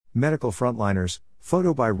Medical Frontliners,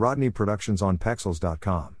 photo by Rodney Productions on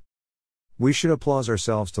Pexels.com. We should applaud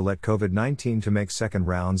ourselves to let COVID-19 to make second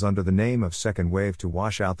rounds under the name of second wave to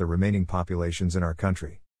wash out the remaining populations in our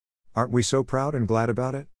country. Aren't we so proud and glad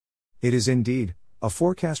about it? It is indeed, a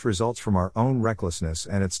forecast results from our own recklessness,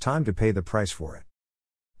 and it's time to pay the price for it.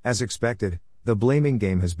 As expected, the blaming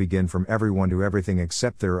game has begun from everyone to everything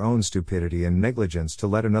except their own stupidity and negligence to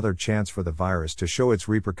let another chance for the virus to show its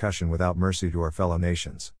repercussion without mercy to our fellow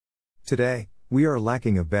nations. Today, we are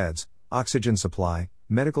lacking of beds, oxygen supply,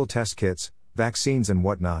 medical test kits, vaccines and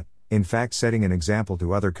whatnot, in fact setting an example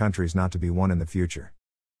to other countries not to be one in the future.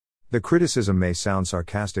 The criticism may sound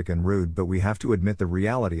sarcastic and rude, but we have to admit the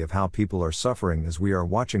reality of how people are suffering as we are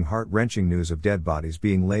watching heart-wrenching news of dead bodies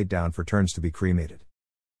being laid down for turns to be cremated.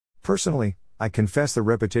 Personally, I confess the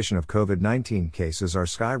repetition of COVID-19 cases are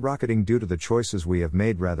skyrocketing due to the choices we have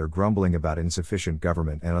made, rather grumbling about insufficient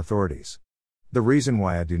government and authorities. The reason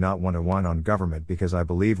why I do not want to whine on government because I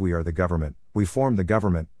believe we are the government, we form the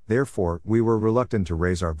government, therefore we were reluctant to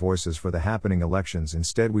raise our voices for the happening elections.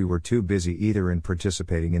 Instead we were too busy either in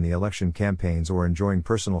participating in the election campaigns or enjoying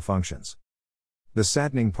personal functions. The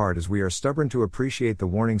saddening part is we are stubborn to appreciate the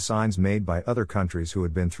warning signs made by other countries who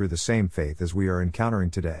had been through the same fate as we are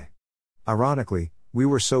encountering today. Ironically, we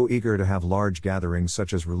were so eager to have large gatherings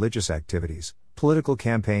such as religious activities, political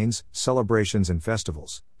campaigns, celebrations and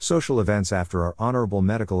festivals, social events after our honorable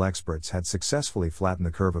medical experts had successfully flattened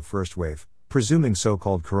the curve of first wave, presuming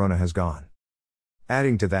so-called corona has gone.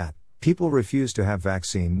 Adding to that, people refused to have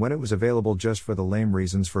vaccine when it was available just for the lame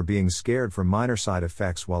reasons for being scared for minor side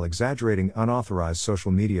effects while exaggerating unauthorized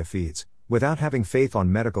social media feeds, without having faith on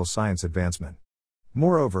medical science advancement.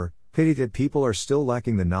 Moreover, pity that people are still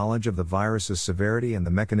lacking the knowledge of the virus's severity and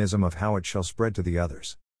the mechanism of how it shall spread to the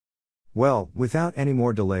others. Well, without any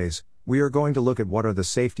more delays, we are going to look at what are the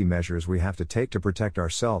safety measures we have to take to protect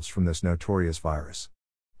ourselves from this notorious virus.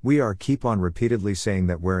 We keep on repeatedly saying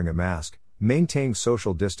that wearing a mask, maintaining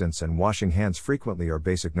social distance and washing hands frequently are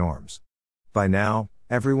basic norms. By now,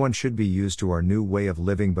 everyone should be used to our new way of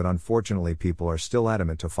living, but unfortunately people are still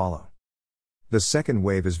adamant to follow. The second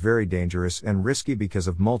wave is very dangerous and risky because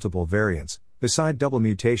of multiple variants, beside double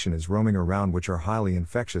mutation is roaming around which are highly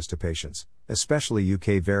infectious to patients, especially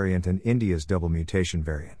UK variant and India's double mutation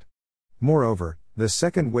variant. Moreover, the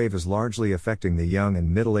second wave is largely affecting the young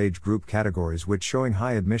and middle-age group categories, which showing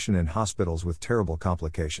high admission in hospitals with terrible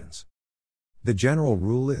complications. The general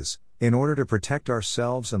rule is, in order to protect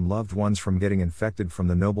ourselves and loved ones from getting infected from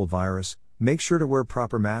the noble virus, make sure to wear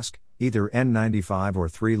proper mask, either N95 or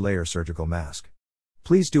 3-layer surgical mask.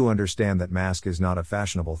 Please do understand that mask is not a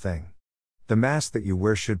fashionable thing. The mask that you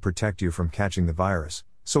wear should protect you from catching the virus,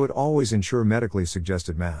 so it always ensure medically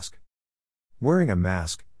suggested mask. Wearing a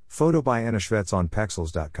mask, photo by Anna Schvetz on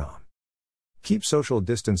Pexels.com. Keep social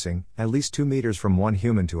distancing, at least 2 meters from one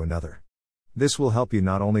human to another. This will help you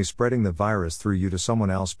not only spreading the virus through you to someone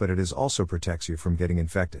else, but it also protects you from getting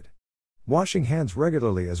infected. Washing hands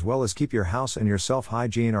regularly as well as keep your house and your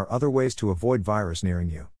self-hygiene are other ways to avoid virus nearing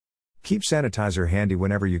you. Keep sanitizer handy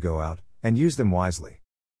whenever you go out, and use them wisely.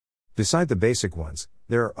 Beside the basic ones,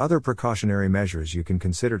 there are other precautionary measures you can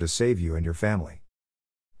consider to save you and your family.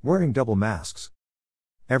 Wearing double masks.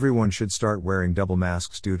 Everyone should start wearing double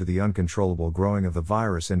masks due to the uncontrollable growing of the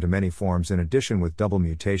virus into many forms. In addition, with double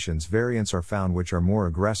mutations, variants are found which are more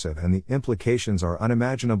aggressive and the implications are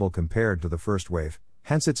unimaginable compared to the first wave.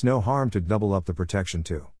 Hence it's no harm to double up the protection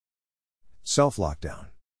too. Self-lockdown.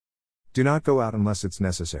 Do not go out unless it's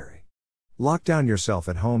necessary. Lock down yourself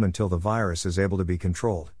at home until the virus is able to be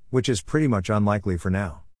controlled, which is pretty much unlikely for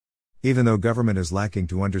now. Even though government is lacking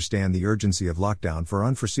to understand the urgency of lockdown for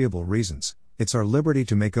unforeseeable reasons, it's our liberty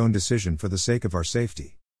to make own decision for the sake of our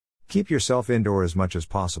safety. Keep yourself indoor as much as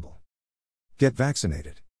possible. Get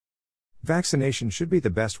vaccinated. Vaccination should be the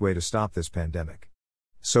best way to stop this pandemic.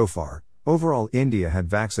 So far, overall, India had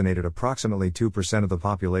vaccinated approximately 2% of the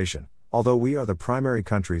population, although we are the primary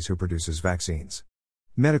countries who produces vaccines.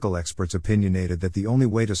 Medical experts opinionated that the only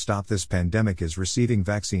way to stop this pandemic is receiving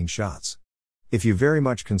vaccine shots. If you're very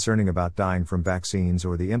much concerning about dying from vaccines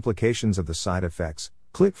or the implications of the side effects,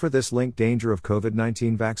 click for this link. Danger of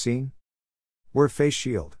COVID-19 vaccine? Wear face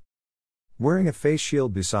shield. Wearing a face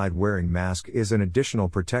shield beside wearing mask is an additional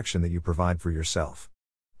protection that you provide for yourself.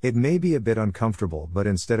 It may be a bit uncomfortable, but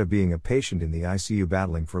instead of being a patient in the ICU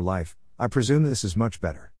battling for life, I presume this is much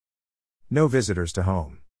better. No visitors to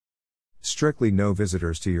home. Strictly no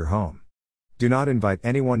visitors to your home. Do not invite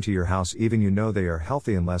anyone to your house even you know they are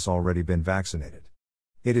healthy unless already been vaccinated.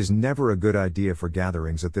 It is never a good idea for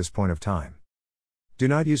gatherings at this point of time. Do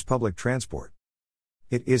not use public transport.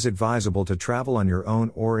 It is advisable to travel on your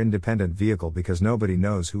own or independent vehicle because nobody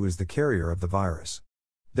knows who is the carrier of the virus.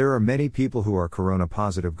 There are many people who are corona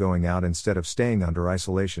positive going out instead of staying under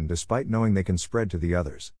isolation despite knowing they can spread to the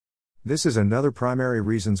others. This is another primary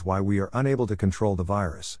reasons why we are unable to control the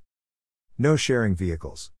virus. No sharing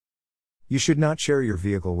vehicles. You should not share your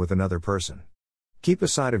vehicle with another person. Keep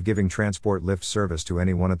aside of giving transport lift service to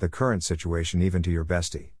anyone at the current situation, even to your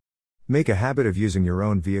bestie. Make a habit of using your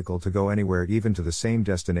own vehicle to go anywhere, even to the same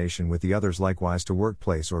destination with the others, likewise to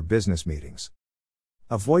workplace or business meetings.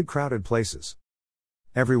 Avoid crowded places.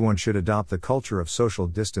 Everyone should adopt the culture of social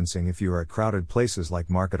distancing if you are at crowded places like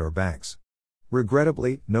market or banks.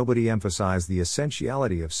 Regrettably, nobody emphasized the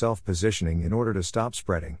essentiality of self-positioning in order to stop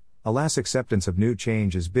spreading. Alas, acceptance of new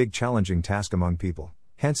change is big challenging task among people,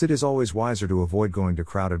 hence it is always wiser to avoid going to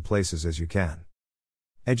crowded places as you can.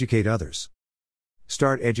 Educate others.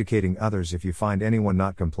 Start educating others if you find anyone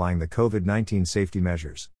not complying the COVID-19 safety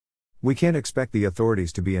measures. We can't expect the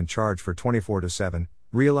authorities to be in charge for 24/7,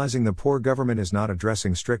 realizing the poor government is not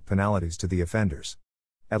addressing strict penalties to the offenders.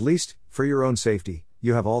 At least, for your own safety,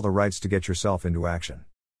 you have all the rights to get yourself into action.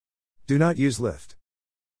 Do not use lift.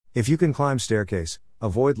 If you can climb staircase,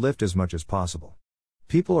 avoid lift as much as possible.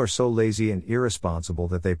 People are so lazy and irresponsible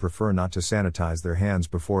that they prefer not to sanitize their hands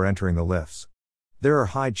before entering the lifts. There are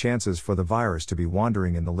high chances for the virus to be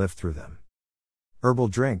wandering in the lift through them. Herbal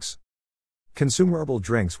drinks. Consume herbal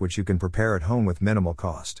drinks which you can prepare at home with minimal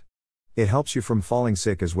cost. It helps you from falling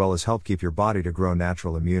sick as well as help keep your body to grow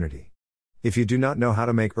natural immunity. If you do not know how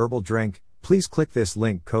to make herbal drink, please click this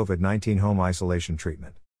link: COVID-19 Home Isolation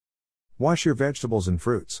Treatment. Wash your vegetables and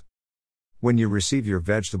fruits. When you receive your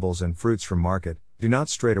vegetables and fruits from market, do not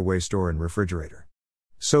straight away store in refrigerator.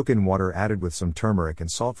 Soak in water added with some turmeric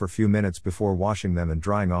and salt for a few minutes before washing them and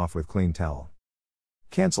drying off with clean towel.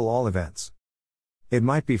 Cancel all events. It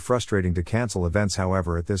might be frustrating to cancel events,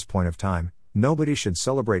 however, at this point of time, nobody should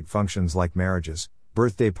celebrate functions like marriages,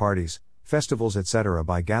 birthday parties, festivals, etc.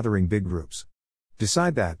 by gathering big groups.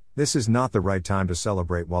 Decide that this is not the right time to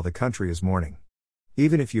celebrate while the country is mourning.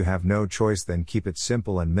 Even if you have no choice, then keep it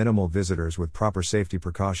simple and minimal visitors with proper safety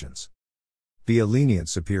precautions. Be a lenient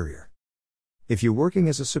superior. If you're working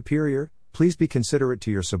as a superior, please be considerate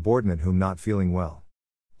to your subordinate whom not feeling well.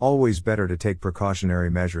 Always better to take precautionary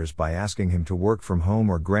measures by asking him to work from home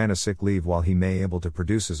or grant a sick leave while he may able to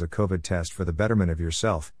produce as a COVID test for the betterment of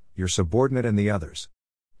yourself, your subordinate and the others.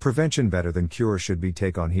 Prevention better than cure should be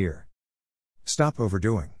take on here. Stop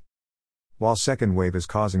overdoing. While second wave is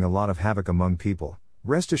causing a lot of havoc among people,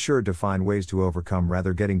 rest assured to find ways to overcome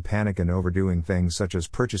rather getting panic and overdoing things such as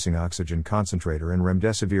purchasing oxygen concentrator and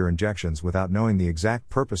remdesivir injections without knowing the exact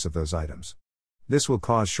purpose of those items. This will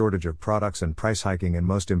cause shortage of products and price hiking, and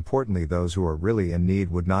most importantly those who are really in need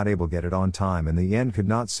would not able get it on time and the end could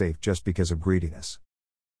not safe just because of greediness.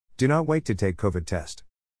 Do not wait to take COVID test.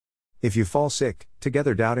 If you fall sick,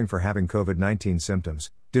 together doubting for having COVID-19 symptoms,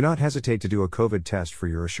 do not hesitate to do a COVID test for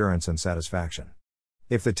your assurance and satisfaction.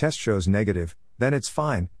 If the test shows negative, then it's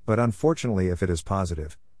fine, but unfortunately if it is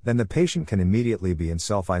positive, then the patient can immediately be in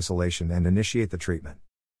self-isolation and initiate the treatment.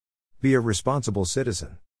 Be a responsible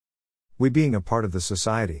citizen. We being a part of the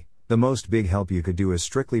society, the most big help you could do is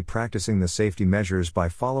strictly practicing the safety measures by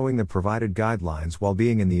following the provided guidelines while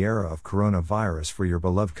being in the era of coronavirus for your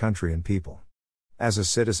beloved country and people. As a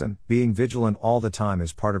citizen, being vigilant all the time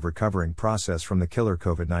is part of recovering process from the killer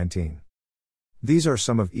COVID-19. These are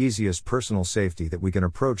some of easiest personal safety that we can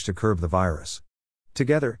approach to curb the virus.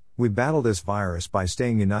 Together, we battle this virus by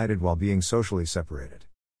staying united while being socially separated.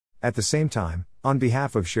 At the same time, on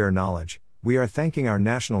behalf of Share Knowledge, we are thanking our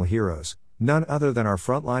national heroes, none other than our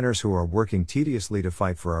frontliners who are working tediously to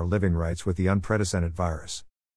fight for our living rights with the unprecedented virus.